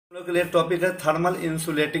लोग के लिए एक टॉपिक है थर्मल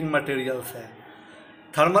इंसुलेटिंग मटेरियल्स है।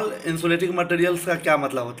 थर्मल इंसुलेटिंग मटेरियल्स का क्या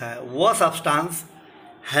मतलब होता है? वह substance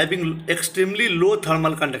having extremely low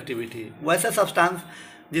thermal conductivity, वैसा सब्सटेंस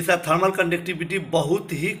जिसका थर्मल कंडक्टिविटी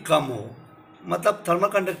बहुत ही कम हो। मतलब थर्मल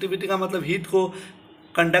कंडक्टिविटी का मतलब हीट को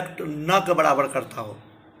कंडक्ट न के बराबर करता हो,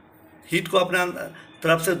 हीट को अपने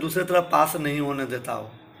तरफ से दूसरे तरफ पास नहीं होने देता हो।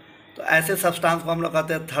 तो ऐसे सब्सटेंस को हम लोग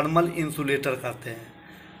कहते हैं थर्मल इंसुलेटर कहते हैं।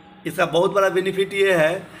 इसका बहुत बड़ा बेनिफिट ये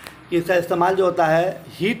है कि इसका इस्तेमाल जो होता है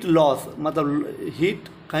हीट लॉस, मतलब हीट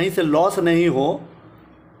कहीं से लॉस नहीं हो,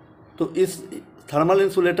 तो इस थर्मल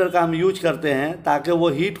इंसुलेटर का हम यूज करते हैं ताकि वो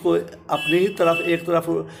हीट को अपनी ही तरफ एक तरफ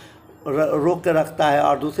रोक के रखता है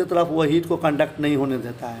और दूसरी तरफ वो हीट को कंडक्ट नहीं होने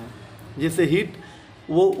देता है, जिससे हीट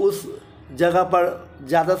वो उस जगह पर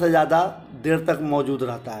ज़्यादा से ज़्यादा देर तक मौजूद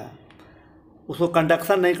रहता है, उसको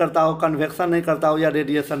कंडक्शन नहीं करता हो, कन्वेक्शन नहीं करता हो या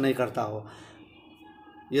रेडिएशन नहीं करता हो।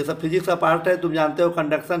 ये सब फिजिक्स का पार्ट है, तुम जानते हो।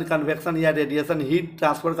 कंडक्शन, कन्वेक्शन या रेडिएशन हीट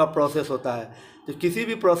ट्रांसफ़र का प्रोसेस होता है, तो किसी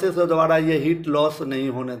भी प्रोसेस के द्वारा ये हीट लॉस नहीं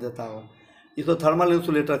होने देता हो। इसको थर्मल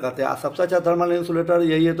इंसुलेटर कहते हैं। सबसे अच्छा थर्मल इंसुलेटर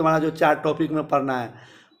यही है तुम्हारा जो 4 टॉपिक में पढ़ना है।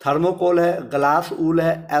 थर्मोकोल है, ग्लास ऊल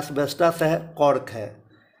है, एस्बेस्टस है, कॉर्क है।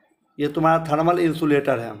 ये तुम्हारा थर्मल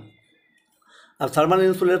इंसुलेटर है। अब थर्मल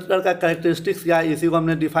इंसुलेटर का कैरेक्टरिस्टिक्स क्या है, इसी को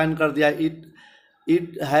हमने डिफाइन कर दिया।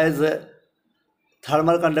 It has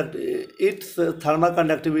its thermal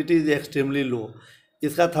conductivity is extremely low.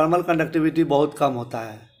 इसका थर्मल कंडक्टिविटी बहुत कम होता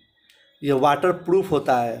है। ये वाटर प्रूफ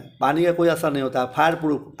होता है, पानी का कोई असर नहीं होता है। फायर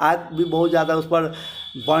प्रूफ, आग भी बहुत ज़्यादा उस पर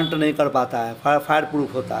बर्न नहीं कर पाता है, फायर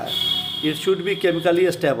प्रूफ होता है। It should be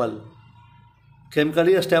chemically stable,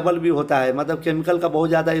 chemically stable भी होता है, मतलब केमिकल का बहुत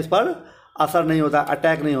ज़्यादा इस पर असर नहीं होता,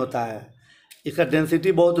 अटैक नहीं होता है। इसका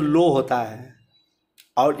डेंसिटी बहुत लो होता है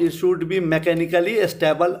और it should be mechanically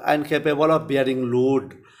stable and capable of bearing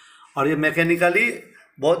load. और ये मैकेनिकली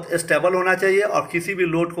बहुत स्टेबल होना चाहिए और किसी भी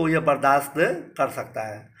लोड को ये बर्दाश्त कर सकता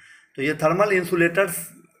है। तो ये थर्मल इंसुलेटर्स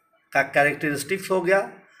का कैरेक्टरिस्टिक्स हो गया।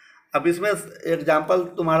 अब इसमें एग्जाम्पल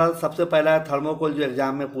तुम्हारा सबसे पहला है थर्मोकोल, जो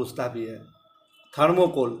एग्जाम में पूछता भी है।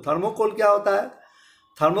 थर्मोकोल, थर्मोकोल क्या होता है?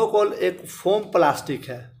 थर्मोकोल एक फोम प्लास्टिक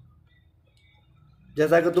है,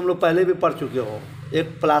 जैसा कि तुम लोग पहले भी पढ़ चुके हो। एक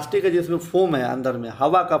प्लास्टिक है जिसमें फोम है, अंदर में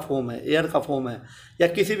हवा का फोम है, एयर का फोम है या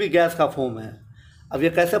किसी भी गैस का फोम है। अब ये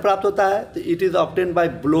कैसे प्राप्त होता है? तो it is obtain bye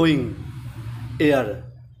blowing air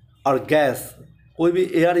और गैस। कोई भी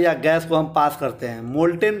एयर या गैस को हम पास करते हैं।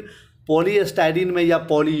 मोल्टेन पॉलीस्टाइरीन में या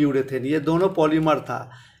पॉलीयूरेथेन, ये दोनों पॉलीमर था।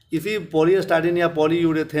 इसी पॉलीस्टाइरीन या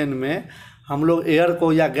पॉलीयूरेथेन में हम लोग एयर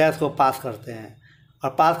को या गैस को पास करते हैं और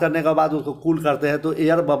पास करने के बाद उसको कूल करते हैं, तो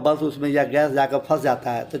एयर बबल्स उसमें या गैस जाकर फंस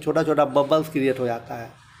जाता है, तो छोटा छोटा बबल्स क्रिएट हो जाता है,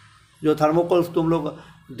 जो थर्मोकोल्स तुम लोग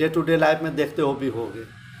डे टू डे लाइफ में देखते हो भी होगे।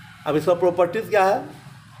 अब इसका प्रॉपर्टीज़ क्या है?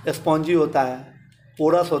 स्पॉन्जी होता है,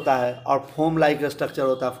 पोरस होता है और फोम लाइक स्ट्रक्चर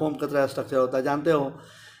होता है, फोम की तरह स्ट्रक्चर होता है, जानते हो।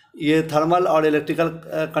 ये थर्मल और इलेक्ट्रिकल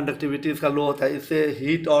कंडक्टिविटी इसका लो होता है, इससे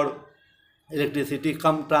हीट और इलेक्ट्रिसिटी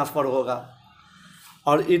कम ट्रांसफ़र होगा।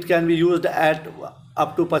 और it can be used eight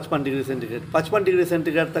up to 55 degree centigrade. 55 degree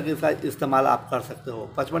centigrade तक इसका इस्तेमाल आप कर सकते हो।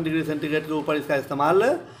 55 डिग्री सेंटीग्रेड के ऊपर इसका इस्तेमाल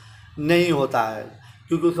नहीं होता है,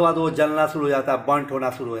 क्योंकि उसके बाद वो जलना शुरू हो जाता है, बर्नट होना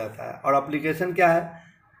शुरू हो जाता है। और एप्लीकेशन क्या है?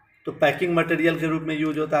 तो पैकिंग मटेरियल के रूप में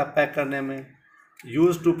यूज होता है, पैक करने में।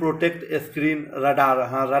 Use to protect screen, radar.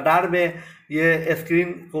 हाँ, रडार में ये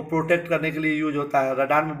स्क्रीन को प्रोटेक्ट करने के लिए यूज होता है।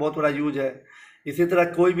 रडार में बहुत बड़ा यूज है। इसी तरह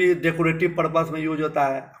कोई भी डेकोरेटिव पर्पस में यूज होता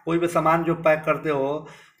है। कोई भी सामान जो पैक करते हो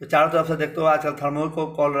तो चारों तरफ से देखते हो आजकल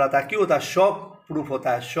थर्मोकोल रहता है। क्यों होता है? शॉक प्रूफ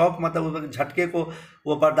होता है। शॉक मतलब उसमें झटके को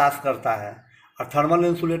वो बर्दाश्त करता है और थर्मल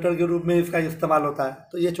इंसुलेटर के रूप में इसका इस्तेमाल होता है।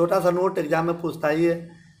 तो ये छोटा सा नोट एग्जाम में पूछता ही है,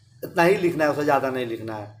 इतना ही लिखना है, उससे ज़्यादा नहीं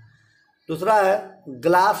लिखना है। दूसरा है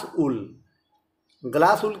ग्लास ऊल।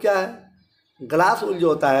 ग्लास ऊल क्या है? ग्लास ऊल जो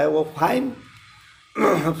होता है वो फाइन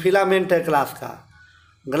फिलामेंट है ग्लास का।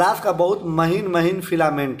 ग्लास का बहुत महीन महीन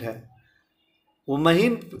फिलामेंट है, वो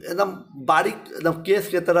महीन एकदम बारीक, एकदम केस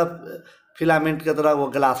के तरफ फिलामेंट की तरह वो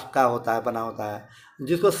ग्लास का होता है, बना होता है,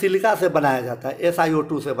 जिसको सिलिका से बनाया जाता है,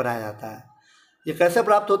 SiO2 से बनाया जाता है। ये कैसे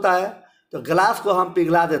प्राप्त होता है? तो ग्लास को हम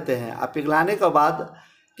पिघला देते हैं और पिघलाने के बाद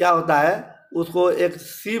क्या होता है, उसको एक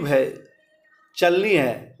सीब है, चलनी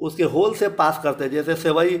है, उसके होल से पास करते हैं। जैसे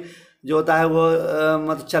सेवई जो होता है वो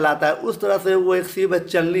मतलब चलाता है, उस तरह से वो एक सीब है,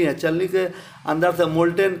 चलनी है, चलनी के अंदर से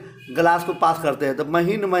मोल्टेन ग्लास को पास करते हैं। तो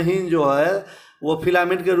महीन महीन जो है वो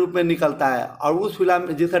फिलामेंट के रूप में निकलता है और उस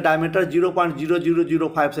फिलामेंट जिसका डायमीटर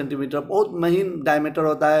 0.0005 सेंटीमीटर, बहुत महीन डायमीटर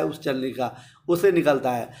होता है उस चलनी का, उससे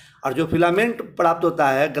निकलता है। और जो फिलामेंट प्राप्त होता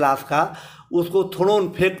है ग्लास का, उसको थ्रोन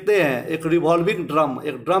फेंकते हैं, एक रिवॉल्विंग ड्रम,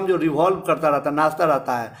 एक ड्रम जो रिवॉल्व करता रहता है, नाचता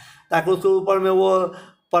रहता है, ताकि उसके ऊपर में वो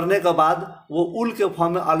पड़ने के बाद वो ऊल के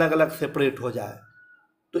फॉर्म में अलग अलग सेपरेट हो जाए।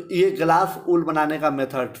 तो ये ग्लास वूल बनाने का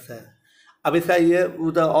मेथड्स है। अब इसका ये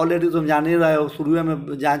ऑलरेडी तुम जान ही रहे हो, शुरू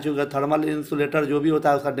में जान चुके। थर्मल इंसुलेटर जो भी होता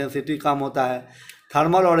है उसका डेंसिटी कम होता है,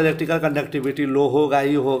 थर्मल और इलेक्ट्रिकल कंडक्टिविटी लो होगा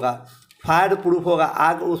ही होगा, फायर प्रूफ होगा,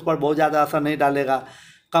 आग उस पर बहुत ज़्यादा असर नहीं डालेगा,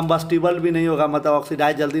 कंबस्टिबल भी नहीं होगा, मतलब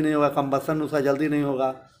ऑक्सीडाइज जल्दी नहीं होगा, कंबसन उसका जल्दी नहीं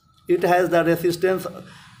होगा। It has the resistance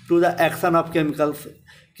to the action of chemicals,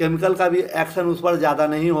 chemical का भी एक्शन उस पर ज़्यादा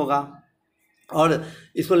नहीं होगा। और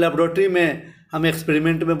इसको लेबोरेटरी में हम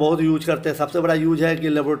एक्सपेरिमेंट में बहुत यूज करते हैं। सबसे बड़ा यूज है कि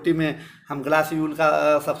लेबोरेटरी में हम ग्लास यूल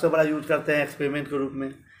का सबसे बड़ा यूज करते हैं एक्सपेरिमेंट के रूप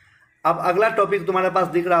में। अब अगला टॉपिक तुम्हारे पास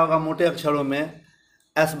दिख रहा होगा मोटे अक्षरों में,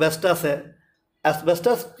 एस्बेस्टस है।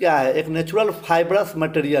 एस्बेस्टस क्या है? एक नेचुरल फाइब्रस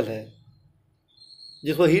मटेरियल है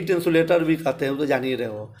जिसको हीट इंसुलेटर भी कहते हैं, वो तो जान ही रहे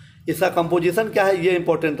हो। इसका कंपोजिशन क्या है ये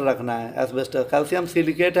इंपॉर्टेंट रखना है। एस्बेस्टस कैल्शियम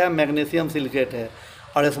सिलिकेट है, मैग्नीशियम सिलिकेट है,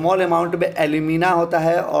 और स्मॉल अमाउंट में एल्यूमिना होता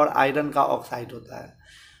है और आयरन का ऑक्साइड होता है।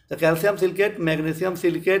 तो कैल्शियम सिलिकेट, मैग्नीशियम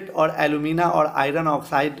सिलिकेट और एल्यूमिना और आयरन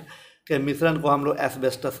ऑक्साइड के मिश्रण को हम लोग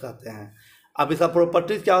एस्बेस्टस कहते हैं। अब इसका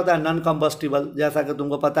प्रॉपर्टीज़ क्या होता है? नॉन कंबस्टिबल, जैसा कि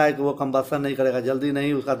तुमको पता है कि वो कंबस्शन नहीं करेगा, जल्दी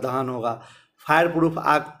नहीं उसका दहन होगा। फायर प्रूफ,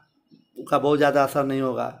 आग का बहुत ज़्यादा असर नहीं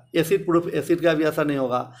होगा। एसिड प्रूफ, एसिड का भी असर नहीं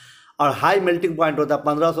होगा। और हाई मेल्टिंग पॉइंट होता है,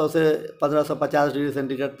 1500 से 1550 डिग्री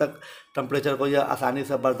सेंटीग्रेड तक टेम्परेचर को यह आसानी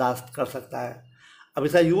से बर्दाश्त कर सकता है। अब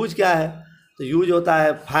इसका यूज क्या है? तो यूज होता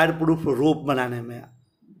है फायर प्रूफ रोप बनाने में,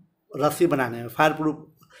 रस्सी बनाने में, फायर प्रूफ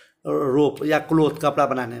रोप या क्लोथ कपड़ा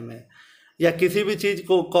बनाने में, या किसी भी चीज़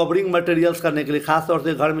को कवरिंग मटेरियल्स करने के लिए। ख़ास तौर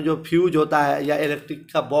से घर में जो फ्यूज होता है या इलेक्ट्रिक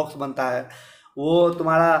का बॉक्स बनता है, वो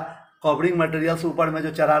तुम्हारा कवरिंग मटेरियल्स ऊपर में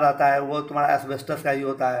जो चढ़ा रहता है वो तुम्हारा एस्बेस्टस का ही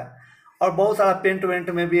होता है। और बहुत सारा पेंट वेंट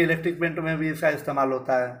में भी, इलेक्ट्रिक पेंट में भी इसका इस्तेमाल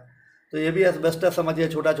होता है। तो ये भी एस्बेस्टस समझिए,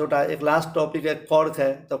 छोटा छोटा। एक लास्ट टॉपिक है कॉर्क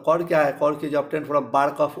है। तो कॉर्क क्या है? Cork is obtained from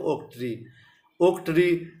bark of oak tree. Oak tree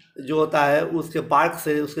जो होता है उसके बार्क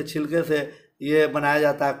से, उसके छिलके से ये बनाया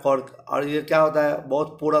जाता है कॉर्क। और ये क्या होता है?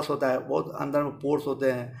 बहुत पोरस होता है, बहुत अंदर में पोर्स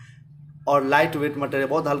होते हैं, और लाइट वेट मटेरियल,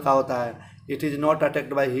 बहुत हल्का होता है। It is not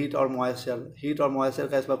attacked by heat और मॉइस्चर, हीट और मॉइस्चर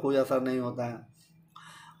का इस पर कोई असर नहीं होता है।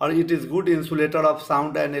 और it is good insulator of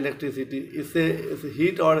sound and electricity, इससे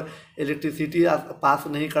हीट और इलेक्ट्रिसिटी पास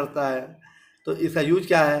नहीं करता है। तो इसका यूज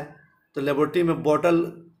क्या है? तो लेबोरेटरी में बोतल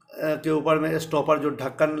के ऊपर में स्टॉपर जो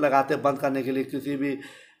ढक्कन लगाते बंद करने के लिए, किसी भी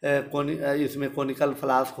इसमें कोनिकल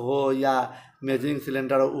फ्लास्क हो या मेजरिंग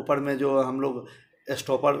सिलेंडर हो, ऊपर में जो हम लोग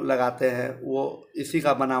स्टॉपर लगाते हैं वो इसी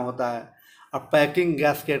का बना होता है। और पैकिंग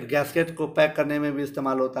गैस्केट, गैस्केट को पैक करने में भी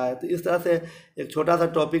इस्तेमाल होता है। तो इस तरह से एक छोटा सा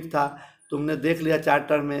टॉपिक था, तुमने देख लिया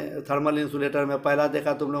चार्टर में। थर्मल इंसुलेटर में पहला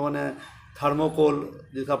देखा तुम लोगों ने थर्मोकोल,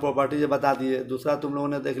 जिसका प्रॉपर्टीज बता दिए। दूसरा तुम लोगों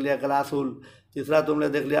ने देख लिया ग्लास वूल। तीसरा तुमने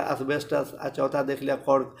देख लिया एस्बेस्टस। और चौथा देख लिया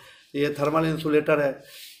कॉर्क। ये थर्मल इंसुलेटर है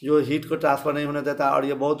जो हीट को ट्रांसफ़र नहीं होने देता, और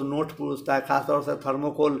ये बहुत नोट पूछता है, खासतौर से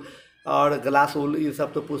थर्मोकोल और ग्लास वूल, ये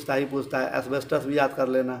सब तो पूछता ही पूछता है। एस्बेस्टस भी याद कर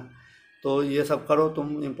लेना। तो ये सब करो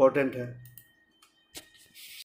तुम, इम्पोर्टेंट है।